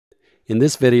In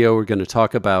this video, we're going to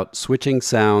talk about switching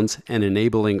sounds and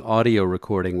enabling audio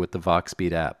recording with the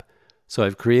Voxbeat app. So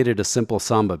I've created a simple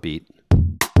samba beat.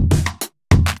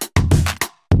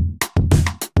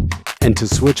 And to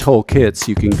switch whole kits,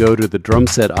 you can go to the drum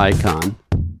set icon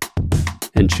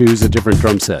and choose a different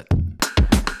drum set.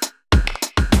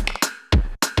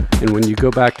 And when you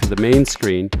go back to the main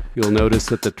screen, you'll notice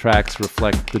that the tracks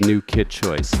reflect the new kit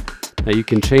choice. Now you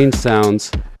can change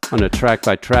sounds on a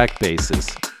track-by-track basis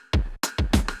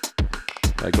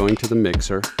by going to the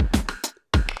mixer,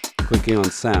 clicking on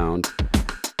sound,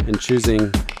 and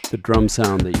choosing the drum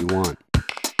sound that you want.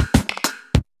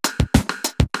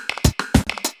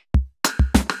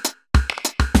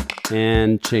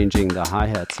 And changing the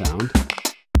hi-hat sound.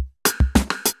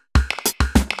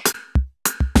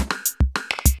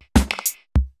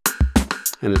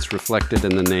 And it's reflected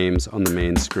in the names on the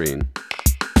main screen.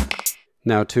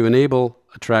 Now to enable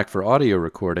a track for audio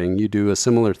recording, you do a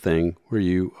similar thing where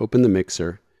you open the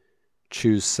mixer,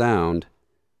 choose sound,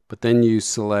 but then you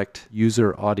select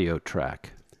user audio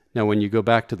track. Now when you go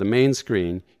back to the main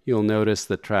screen, you'll notice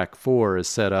that track 4 is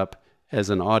set up as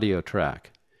an audio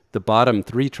track. The bottom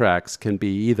 3 tracks can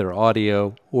be either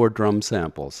audio or drum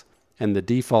samples, and the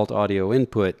default audio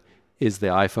input is the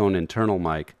iPhone internal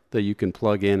mic that you can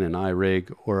plug in an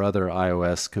iRig or other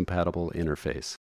iOS compatible interface.